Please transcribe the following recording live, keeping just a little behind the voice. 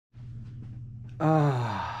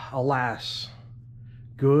Alas,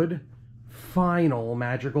 good, final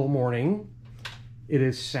magical morning. It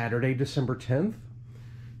is Saturday, December 10th,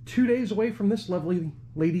 2 days away from this lovely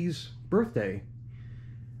lady's birthday.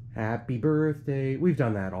 Happy birthday. We've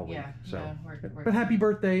done that all week. Yeah, so. Yeah, but happy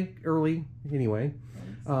birthday early anyway.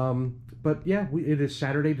 But yeah, it is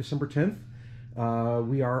Saturday, December 10th.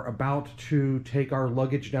 We are about to take our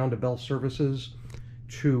luggage down to Bell Services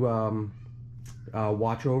to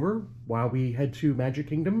watch over while we head to Magic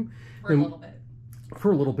Kingdom. For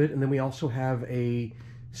a little bit. And then we also have a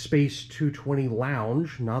Space 220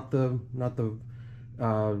 lounge, not the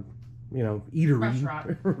eatery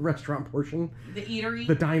restaurant portion. The eatery.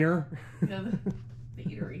 The diner. No, the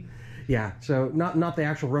eatery. Yeah, so not the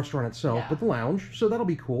actual restaurant itself, but the lounge. So that'll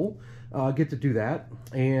be cool. Get to do that,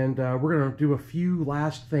 and we're gonna do a few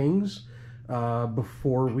last things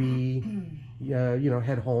before we,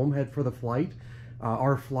 head for the flight.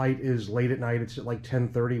 Our flight is late at night. It's at like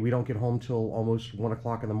 10:30. We don't get home till almost 1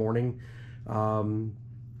 o'clock in the morning.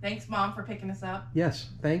 Thanks, Mom, for picking us up. Yes,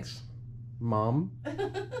 thanks, Mom.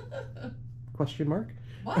 Question mark?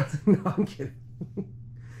 What? No, I'm kidding.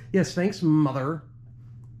 Yes, thanks, Mother.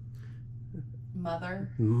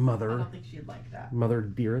 Mother? Mother. I don't think she'd like that. Mother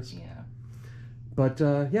dearest. Yeah. But,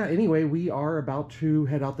 yeah, anyway, we are about to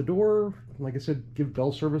head out the door. Like I said, give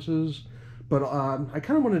Bell Services. But I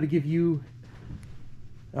kind of wanted to give you...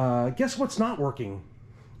 guess what's not working?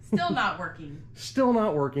 Still not working. Still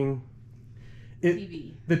not working.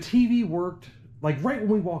 TV. The TV worked, like, right when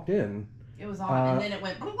we walked in. It was on, and then it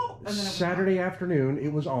went... And then it was Saturday afternoon,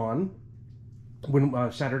 it was on.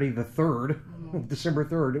 When Saturday the 3rd, December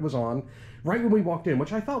 3rd, it was on. Right when we walked in,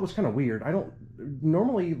 which I thought was kind of weird. I don't...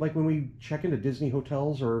 Normally, like, when we check into Disney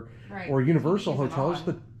hotels or Universal hotels,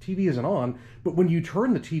 the TV isn't on. But when you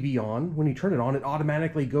turn the TV on, when you turn it on, it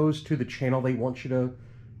automatically goes to the channel they want you to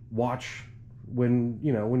watch when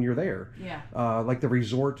you're there. Yeah. Like the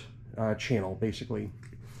resort channel, basically.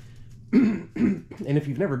 And if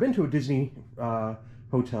you've never been to a Disney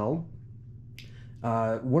hotel,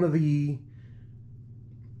 one of the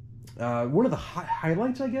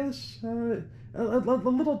highlights, I guess, a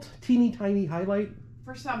little teeny tiny highlight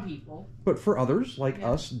for some people, but for others like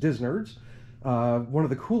us Disnerds, one of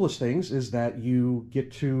the coolest things is that you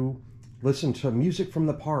get to listen to music from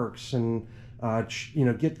the parks and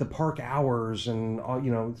get the park hours and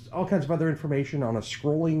all kinds of other information on a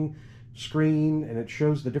scrolling screen, and it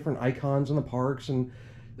shows the different icons in the parks, and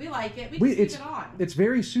we like it. We just leave it on. It's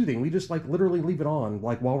very soothing. We just like literally leave it on,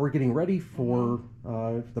 like while we're getting ready for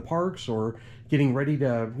the parks or getting ready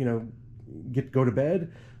to go to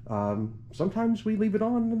bed. Sometimes we leave it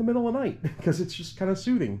on in the middle of the night because it's just kind of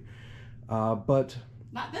soothing. But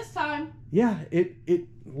not this time. Yeah, it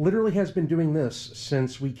literally has been doing this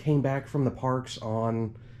since we came back from the parks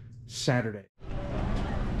on Saturday.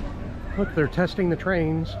 Look, they're testing the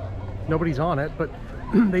trains. Nobody's on it, but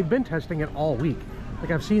they've been testing it all week. Like,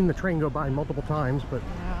 I've seen the train go by multiple times, but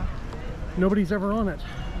nobody's ever on it.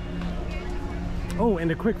 Oh, and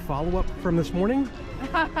a quick follow-up from this morning.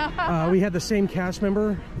 We had the same cast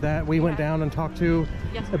member that we went down and talked to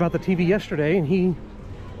about the TV yesterday, and he...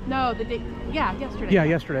 No, yesterday. Yeah,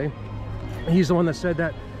 yesterday. He's the one that said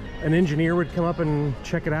that an engineer would come up and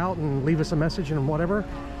check it out and leave us a message and whatever.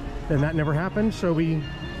 And that never happened, so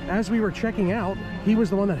as we were checking out, he was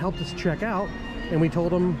the one that helped us check out, and we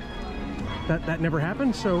told him that never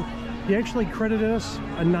happened. So he actually credited us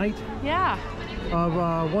a night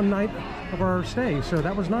of one night of our stay, so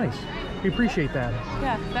that was nice. We appreciate that.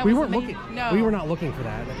 Yeah, that we was weren't amazing. looking. No, we were not looking for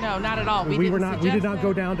that. No, not at all. We did not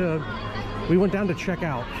go down to. We went down to check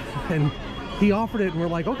out, and he offered it, and we're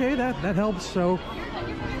like, okay, that helps. So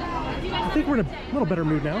I think we're in a little better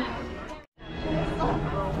mood now.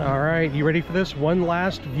 All right, you ready for this? One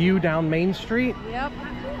last view down Main Street. Yep.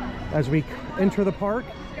 As we enter the park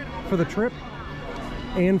for the trip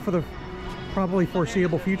and for the probably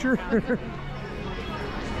foreseeable future.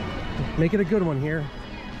 Make it a good one here.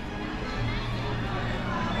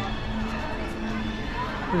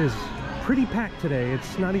 It is pretty packed today.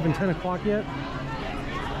 It's not even 10 o'clock yet.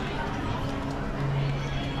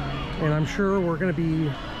 And I'm sure we're going to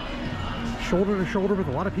be shoulder to shoulder with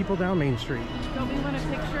a lot of people down Main Street. Don't we want a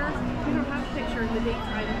picture? We don't have a picture in the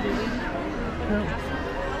daytime, do we? No.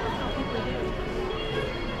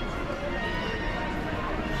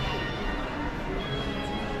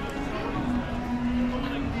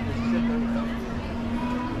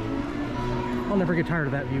 I'll never get tired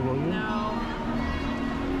of that view, will you? No.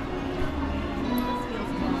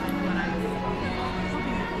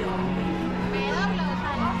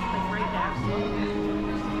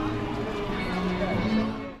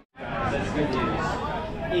 That's good news.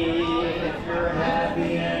 If you're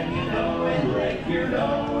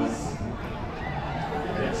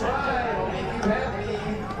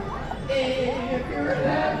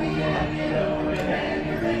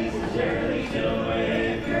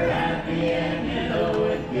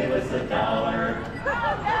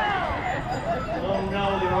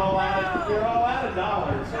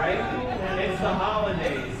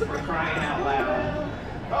holidays, for crying out loud.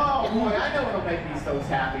 Oh boy, I know what'll make these folks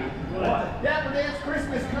happy. What? Dapper Dans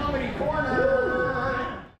Christmas Comedy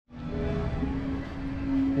Corner!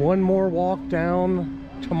 One more walk down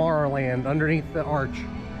Tomorrowland underneath the arch.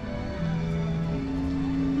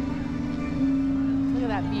 Look at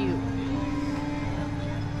that view.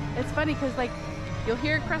 It's funny because like you'll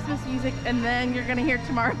hear Christmas music and then you're gonna hear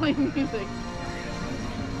Tomorrowland music.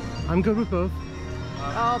 I'm good with both.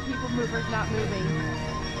 Oh, people mover's not moving.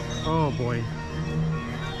 Oh boy.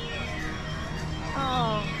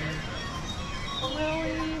 Oh,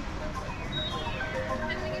 really?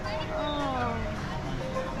 Oh.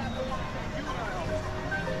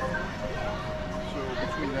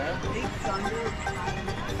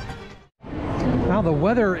 Now the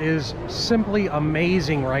weather is simply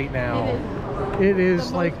amazing right now. It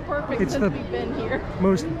is like it's the we've been here.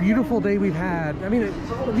 most beautiful day we've had. I mean,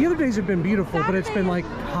 the other days have been beautiful, but it's been like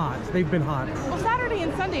hot. They've been hot. Well, Saturday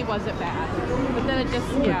and Sunday wasn't bad, but then it just,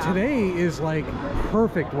 yeah. But today is like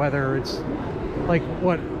perfect weather. It's like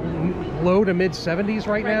what, low to mid 70s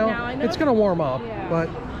right now. I know it's gonna warm up, yeah. but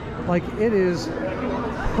like it is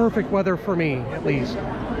perfect weather for me at least.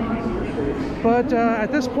 But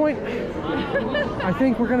at this point, I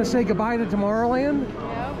think we're gonna say goodbye to Tomorrowland.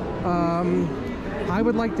 Yep. I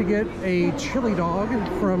would like to get a chili dog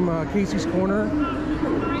from Casey's Corner.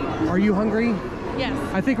 Are you hungry? Yes.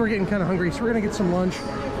 I think we're getting kind of hungry, so we're gonna get some lunch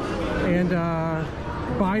and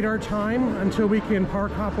bide our time until we can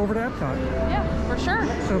park hop over to Epcot. Yeah, for sure.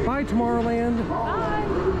 So bye Tomorrowland. Bye.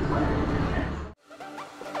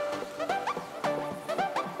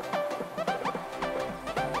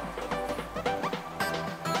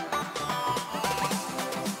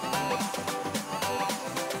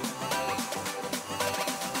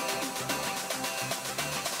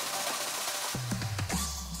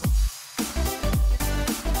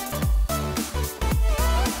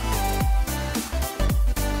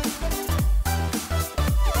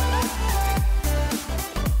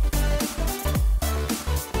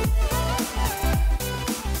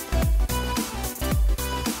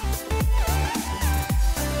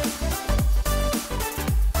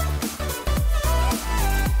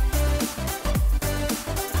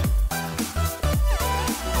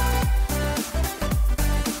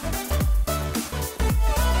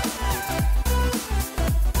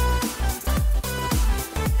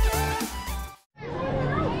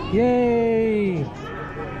 Yay!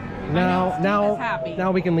 Now happy.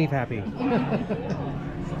 Now we can leave happy.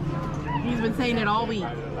 He's been saying it all week.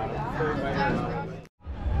 All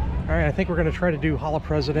right, I think we're gonna try to do Hall of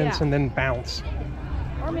Presidents and then bounce.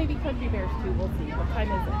 Or maybe Country Bears too. We'll see. What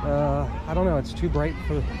time is it? I don't know. It's too bright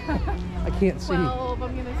for. I can't see. 12.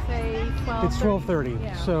 I'm gonna say 12. It's 12:30.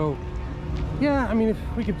 Yeah. So, yeah. I mean, if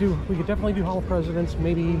we could definitely do Hall of Presidents.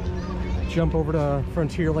 Maybe jump over to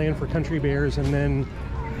Frontierland for Country Bears and then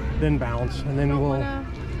bounce, and then it'll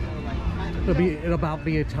about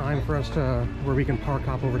be a time for us to where we can park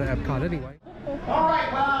hop over to Epcot anyway. All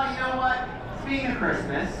right, well, you know what? Speaking of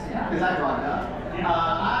Christmas, because I brought it up,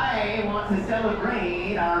 I want to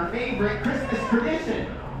celebrate our favorite Christmas tradition.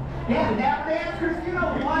 Yeah, the Dapper Dans Christmas, you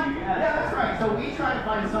know the one? Yeah, that's right. So we try to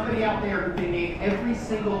find somebody out there who can name every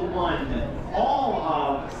single one, all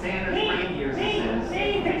of Santa's reindeers.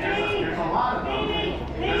 There's a lot of them.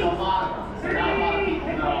 There's a lot of them. There's not a lot of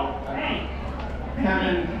people know.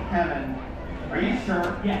 Kevin, are you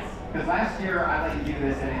sure? Yes. Because last year I let you do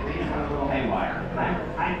this and things went a little haywire.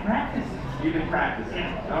 I practiced. You've been practicing.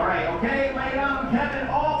 Yeah. All right, okay, lay down, Kevin,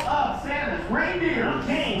 all of Santa's reindeers.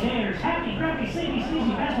 Okay, there's Happy, Grumpy, Sleepy,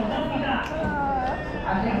 Sleepy, Bessel, Dumpy, Duck.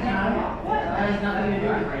 I think that has nothing to do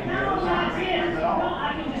with reindeers. No, that's it. No,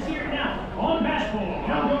 I can just hear it now. On Bessel,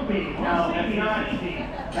 on Grumpy, on Sleepy, Sleepy.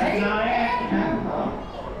 That's not it.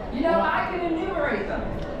 You know, I can enumerate them.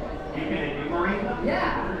 You can enumerate them?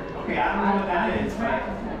 Yeah. Okay, I don't know what that is, but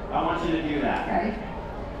I want you to do that. Okay.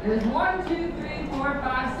 There's 1, 2, 3, 4,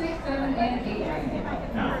 5, 6, 7, and 8 reindeer.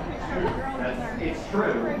 No. It's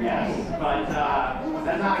true, yes, but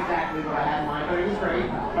that's not exactly what I had in mind, but it was great.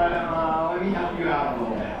 But let me help you out a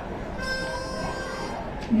little bit.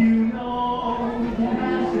 You know,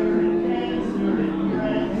 Dasher and Dancer and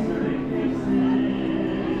Prancer and Vixen,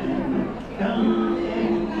 come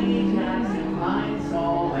and Jackson,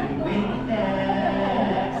 Linesall and Windex,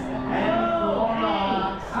 and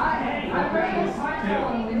Clorox. I raised my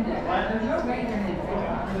phone Windex. There's no reindeer in it.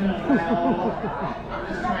 Well, I'm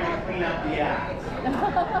just trying to clean up the act.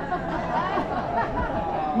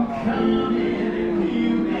 Come in and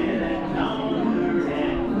view it and number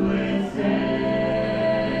and listen.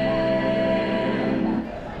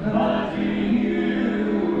 But do you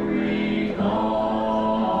recall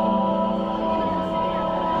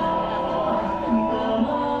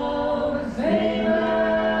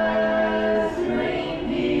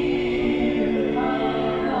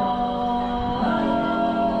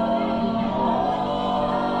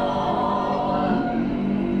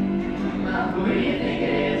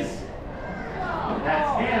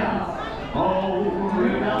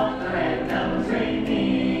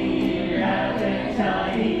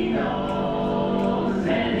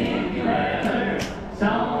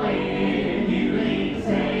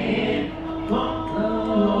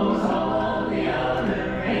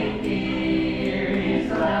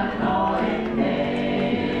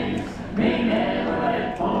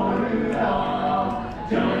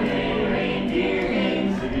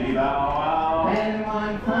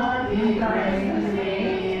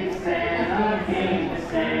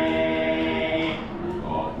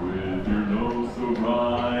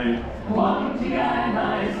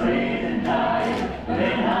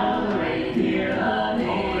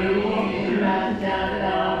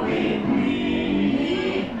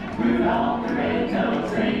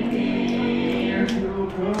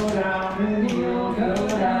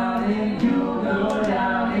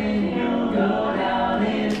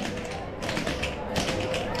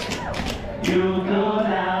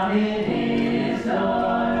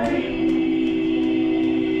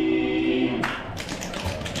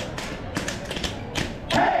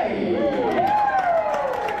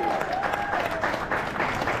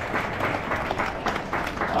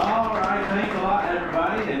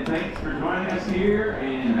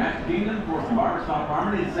Magic Kingdom for some barbershop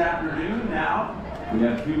harmony this afternoon. Now, we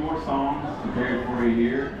have 2 more songs prepared for you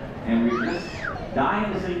here, and we're just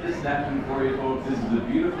dying to sing this next one for you folks. This is a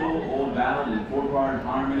beautiful old ballad in 4-part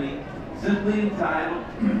harmony, simply entitled,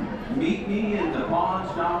 Meet Me in the Pawn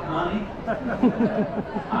Shop, Honey.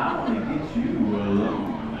 I want to get you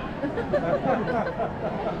alone.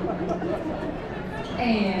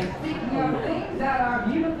 And speaking of things that are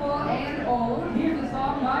beautiful and old, here's a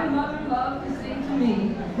song my mother loved to sing to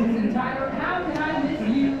me. It's entitled, How Can I Miss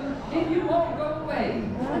You If You Won't Go Away?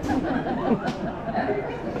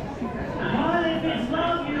 Well, if it's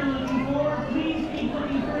love you're looking for, please keep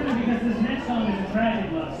looking further because this next song is a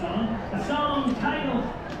tragic love song. A song titled,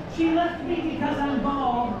 She Left Me Because I'm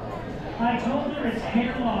Bald. I told her it's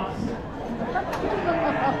hair loss.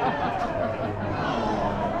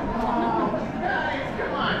 Guys,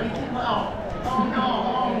 come on. Oh no.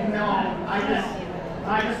 I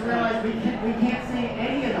just realized we can't sing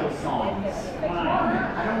any of those songs.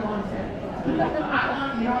 Why? I don't want to. You know what I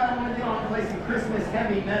want to do? I want to play some Christmas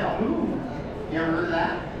heavy metal. Ooh. You ever heard of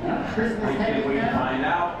that? Christmas heavy We can metal? find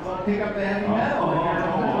out. We'll pick up the heavy metal.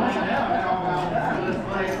 Find out about that. Let's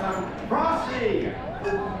play some Frosty.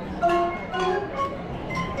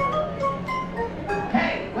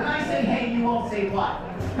 Hey, when I say hey, you won't say what?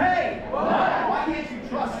 Hey! What? Why can't you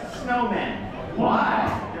trust snowmen?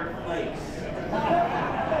 Why? They're flakes.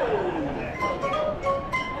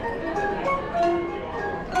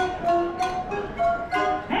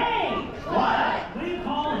 Hey! What? What do you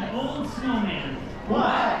call an old snowman?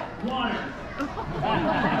 What? Water.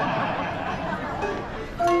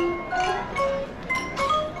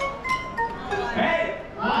 Hey!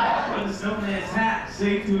 What? When the snowman's hat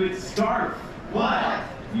say to its scarf, What?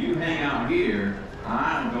 you hang out here,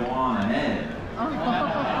 I'll go on ahead.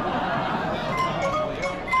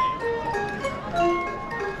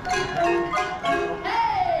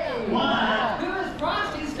 Hey! What? Who is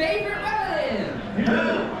Frosty's favorite relative? Who?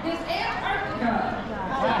 His Antarctica.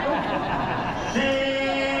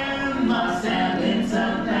 There must have been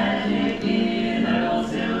some magic in that old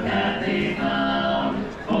silk hat they found.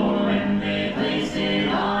 For when they placed it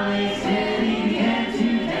on his head, he began to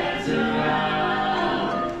dance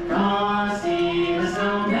around. Frosty the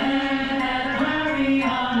snowman had a flurry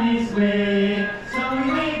on his way. So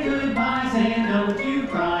he waved goodbye, saying, don't you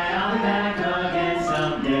cry, I'll be back again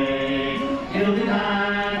someday. He'll be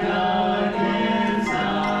back again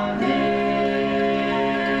someday.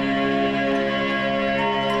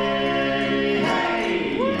 Hey!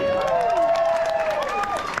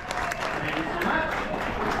 Thank you so much.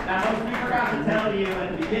 Now, folks, we forgot to tell you at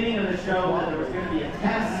the beginning of the show that there was going to be a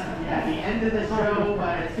test at the end of the show,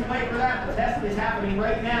 but it's too late for that. The test is happening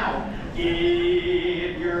right now.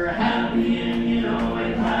 If you're happy and you know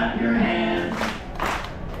it, clap your hands.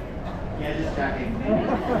 Yeah, just checking.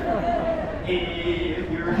 If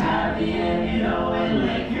you're happy and you know it,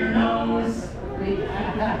 lick your nose.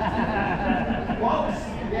 Whoops.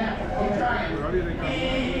 Yeah, keep trying.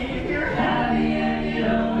 If you're happy and you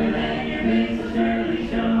know it, then your face will surely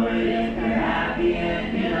show it. If you're happy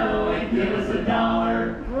and you know it, give us $1.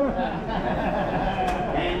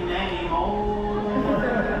 And any more.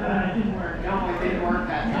 It didn't work. No, it didn't work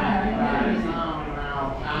that time, guys. Oh,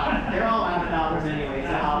 no. They're all out of dollars anyway. It's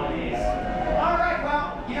the holidays. All right,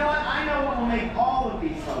 well, you know what? I know what will make all of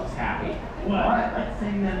these folks happy. What? All right, let's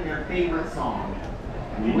sing them their favorite song.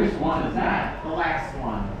 Which one is that? The last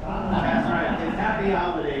one. That's right. It's Happy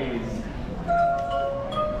Holidays.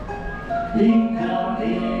 Ding dong,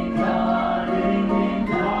 ding dong, ding ding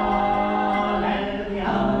dong. Happy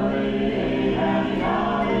holiday, happy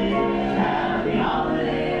holiday, happy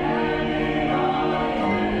holiday, happy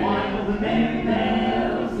holiday. While the merry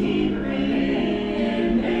bells keep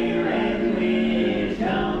ringing, may your every wish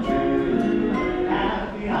come true.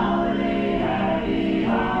 Happy holiday, happy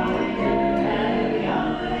holiday, happy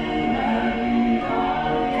holiday, happy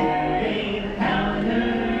holiday. May the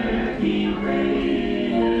calendar keep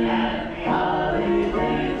ringing. Happy holiday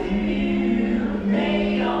to you.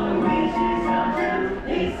 May all your wishes come true.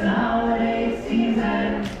 It's the holiday season.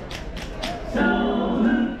 So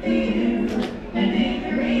hoop-dee-doo and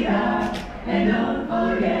dickory-dock. And don't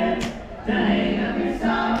forget to hang up your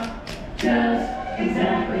sock. Just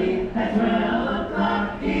exactly at 12 o'clock.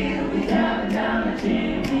 It'll be tapping down the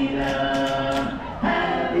chimney now.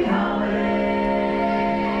 Happy holiday.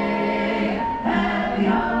 Happy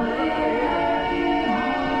holiday. Happy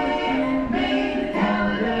holiday. May the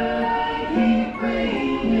calendar keep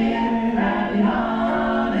ringing. Happy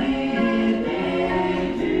holiday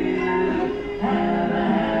to you. Have a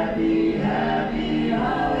happy, happy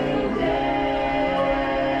holiday.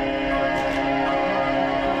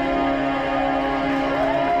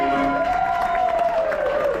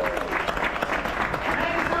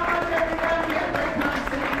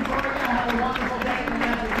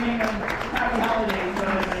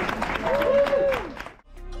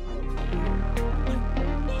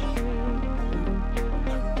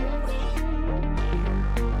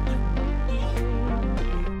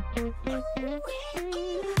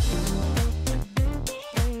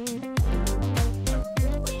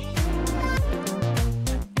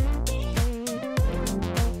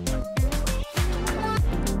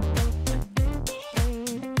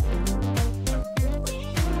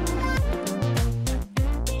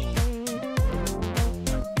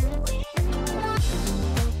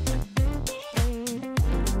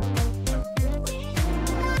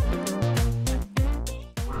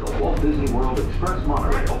 Walt Disney World Express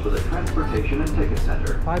monorail to the Transportation and Ticket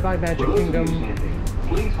Center. Bye-bye, Magic For those of you Kingdom. standing,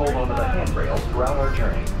 please hold on to the handrails throughout our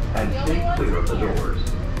journey and stay clear of the doors.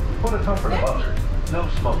 For the comfort of others, no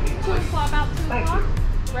smoking, We'll please. swap out 2 Thank o'clock.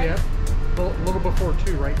 you. Right? Yep. A little before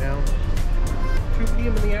 2 right now. 2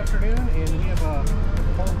 p.m. in the afternoon, and we have a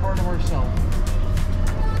whole part of ourselves.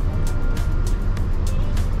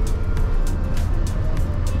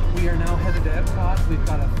 We are now headed to Epcot. We've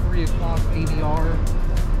got a 3 o'clock ADR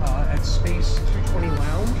at Space 220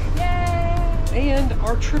 Lounge. Yay! And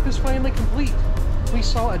our trip is finally complete. We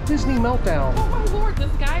saw a Disney meltdown. Oh my lord,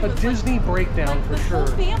 this guy A was Disney breakdown like for this sure. whole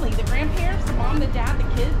family, the grandparents, the mom, the dad,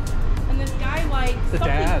 the kids, and this guy like The something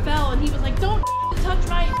dad. fell and he was like, "Don't touch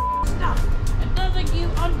my stuff. It does like you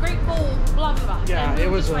ungrateful, blah blah blah." Yeah, And we it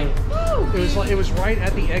were was just a- like, "Woo, It was dude." like it was right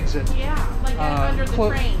at the exit, Yeah, like under the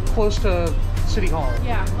train. close to City Hall.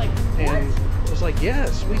 Yeah, like And what? it was like,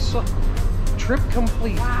 yes, we saw trip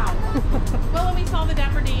complete. Wow. Well, and we saw the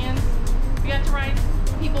Dapper Dans. We got to ride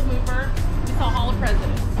People Mover. We saw Hall of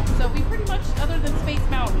Presidents. So we pretty much, other than Space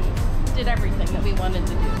Mountain, did everything that we wanted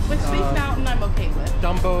to do. With Space Mountain, I'm okay with.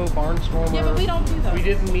 Dumbo, Barnstormer. Yeah, but we don't do those. We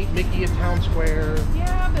didn't meet Mickey at Town Square.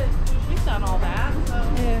 Yeah, but we've done all that,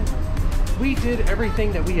 so. We did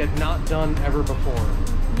everything that we had not done ever before.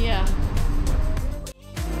 Yeah.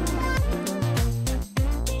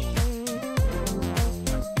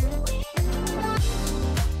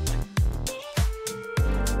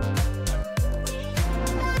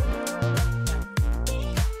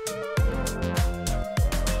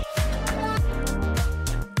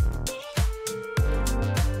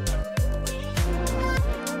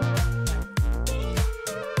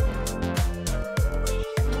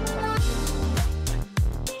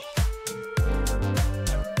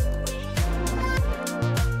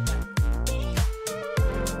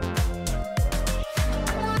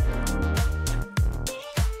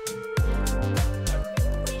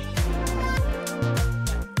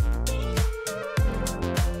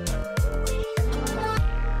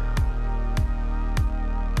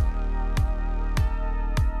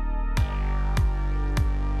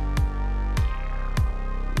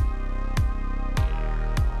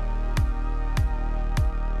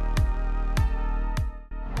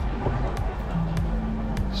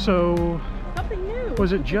 So, Something new.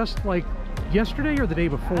 was it just like yesterday or the day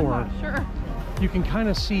I'm before? not sure. You can kind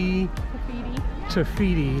of see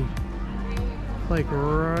Graffiti. Tafiti like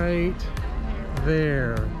right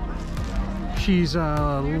there. She's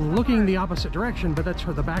looking the opposite direction, but that's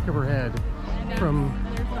her the back of her head And from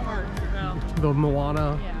there's the heart. Oh, the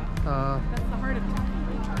Moana. yeah. That's the heart of it.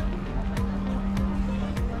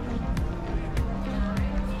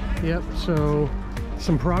 Yep, so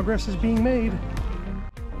some progress is being made.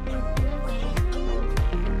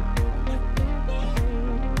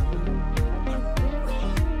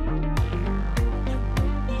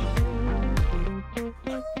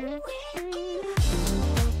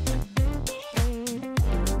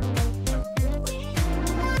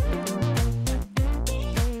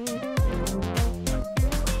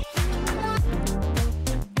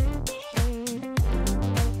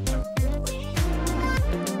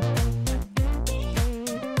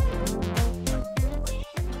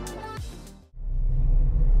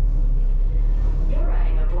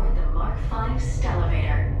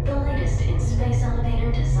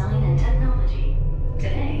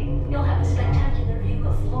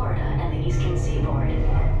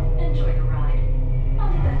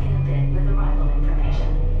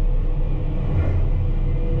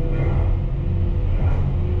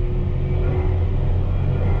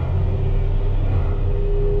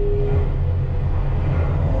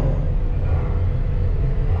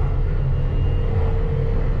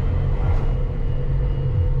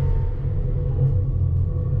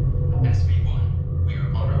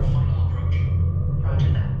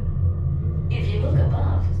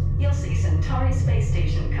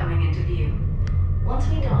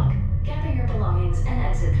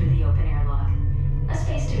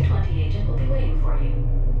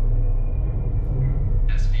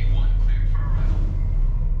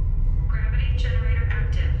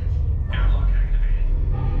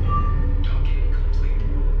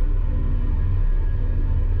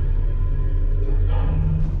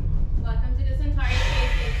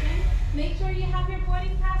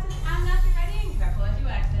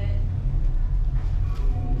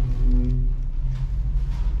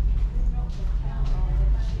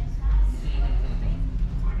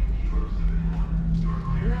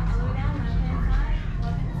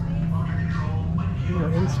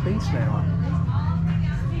 In space now.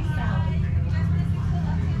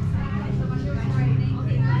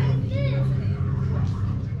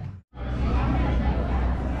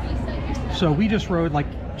 So we just rode like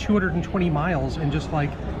 220 miles in just like,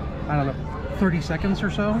 I don't know, 30 seconds or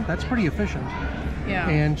so. That's pretty efficient. Yeah.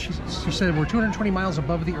 And she said we're 220 miles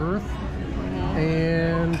above the earth,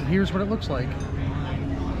 and here's what it looks like.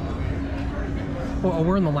 Well,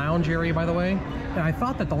 we're in the lounge area, by the way, and I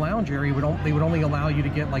thought that the lounge area they would only allow you to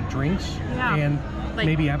get like drinks and like,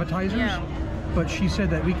 maybe appetizers. Yeah. But she said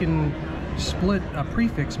that we can split a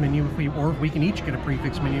prefix menu or we can each get a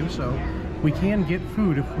prefix menu, so we can get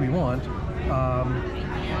food if we want.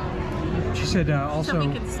 She said also so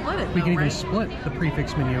we can split it. We can even split the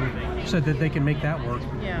prefix menu. Said that they can make that work.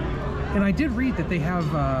 Yeah. And I did read that they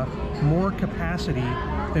have more capacity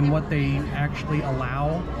than what they actually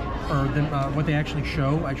allow, or than what they actually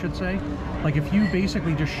show, I should say. Like if you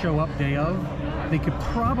basically just show up day of, they could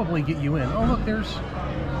probably get you in. Oh look, there's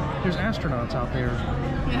astronauts out there.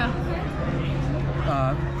 Yeah.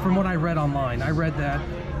 From what I read online, I read that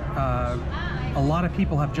a lot of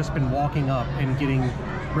people have just been walking up and getting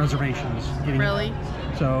reservations. Really?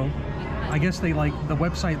 So I guess they the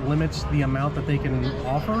website limits the amount that they can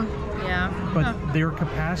offer. Yeah. But their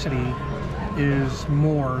capacity is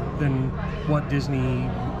more than what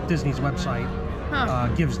Disney's website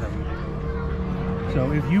gives them.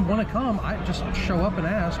 So if you want to come, I just show up and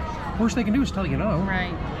ask. Worst they can do is tell you no.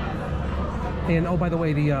 Right. And oh, by the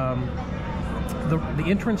way, the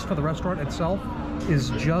entrance to the restaurant itself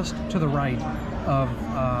is just to the right of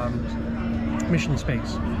Mission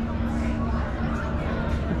Space.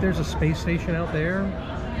 There's a space station out there.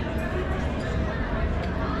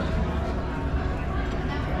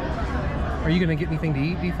 Are you going to get anything to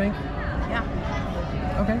eat, do you think? Yeah.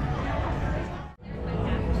 Okay.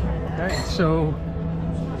 All right, so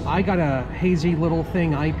I got a hazy little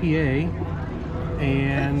thing IPA,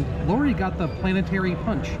 and Lori got the Planetary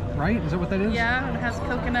Punch, right? Is that what that is? Yeah, it has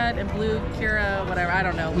coconut and blue cura, whatever, I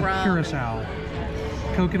don't know, Blue rum. Curacao.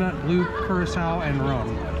 Coconut, blue curacao, and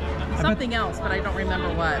rum. Something else, but I don't remember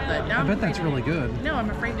what. But now I bet that's really good. No, I'm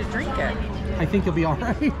afraid to drink it. I think you'll be all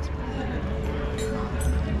right.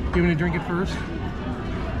 You want to drink it first?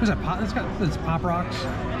 What's that? It's Pop Rocks.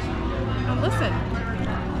 Oh, listen.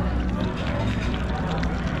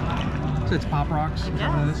 So it's Pop Rocks. Is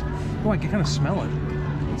that what it is? Oh, I can kind of smell it.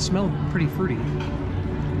 It smelled pretty fruity.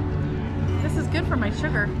 This is good for my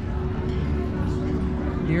sugar.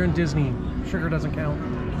 You're in Disney. Sugar doesn't count.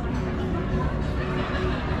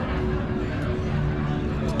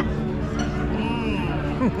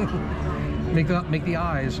 Make the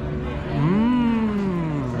eyes. Mmm.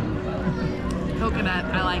 Coconut,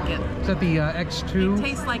 I like it. Is that the X2? It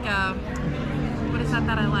tastes like a, what is that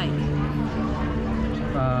I like?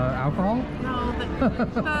 Alcohol? No, the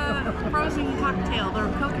frozen cocktail, the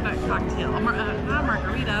coconut cocktail. Not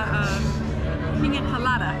margarita, pina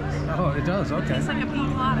colada. Oh, it does, okay. It tastes like a pina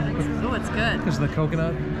colada. Oh, it's good. Because of the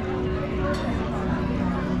coconut.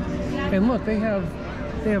 And look, they have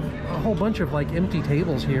a whole bunch of like empty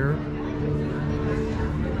tables here.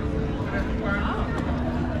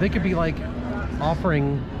 They could be like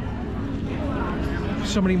offering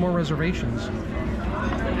so many more reservations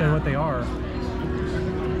than what they are.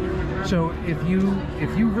 So if you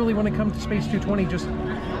really want to come to Space 220, just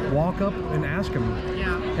walk up and ask them.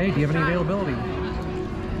 Yeah. Hey, do you have any availability?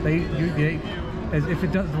 If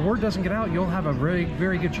the word doesn't get out, you'll have a very,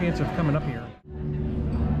 very good chance of coming up here.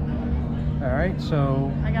 All right,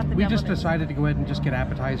 so we just decided to go ahead and just get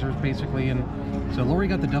appetizers, basically, and so Lori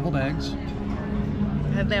got the deviled eggs.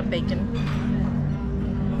 And they have bacon.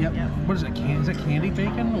 Yep. What is it? Is it candy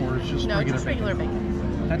bacon or it's just regular bacon? Regular bacon.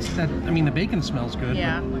 I mean, the bacon smells good.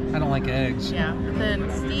 Yeah. But I don't like eggs. Yeah. And then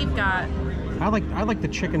Steve got. I like the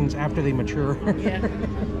chickens after they mature. Yeah.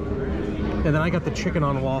 And then I got the chicken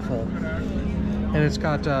on waffle, and it's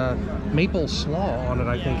got maple slaw on it.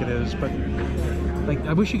 I think it is, but like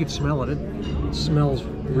I wish you could smell it. It smells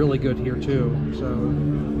really good here too. So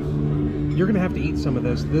you're gonna have to eat some of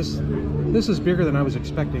this. This is bigger than I was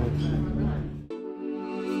expecting.